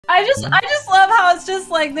I just love how it's just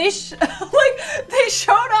like they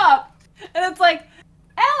showed up and it's like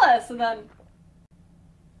Alice and then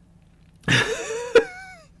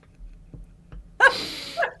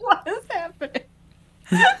what is happening?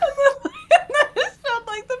 And then I just felt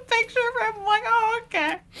like the picture of him. I'm like, oh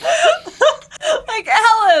okay. Like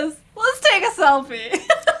Alice, let's take a selfie.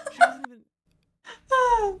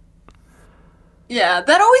 Yeah,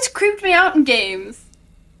 that always creeped me out in games.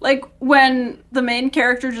 Like, when the main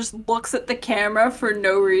character just looks at the camera for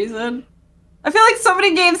no reason. I feel like so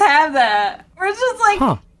many games have that. Where it's just like,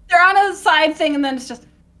 they're on a side thing and then it's just...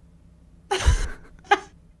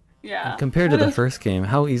 Yeah. Compared to the first game,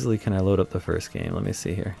 how easily can I load up the first game? Let me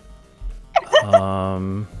see here. Oh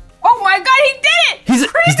my god, he did it!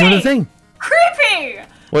 He's doing a thing! Creepy!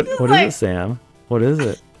 What is it, Sam? What is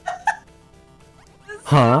it?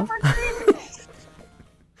 Huh?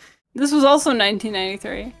 This was also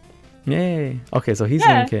 1993. Yay. Okay, so he's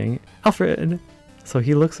winking. Alfred. So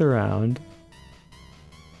he looks around.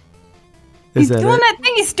 He's doing that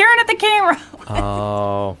thing. He's staring at the camera.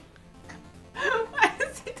 Oh. Why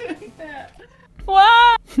is he doing that?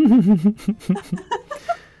 What?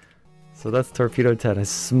 So that's Torpedo Ted, his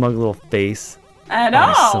smug little face. I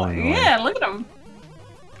know. So yeah, look at him.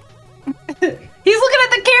 He's looking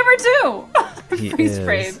at the camera too. Freeze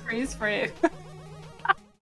frame. Freeze frame.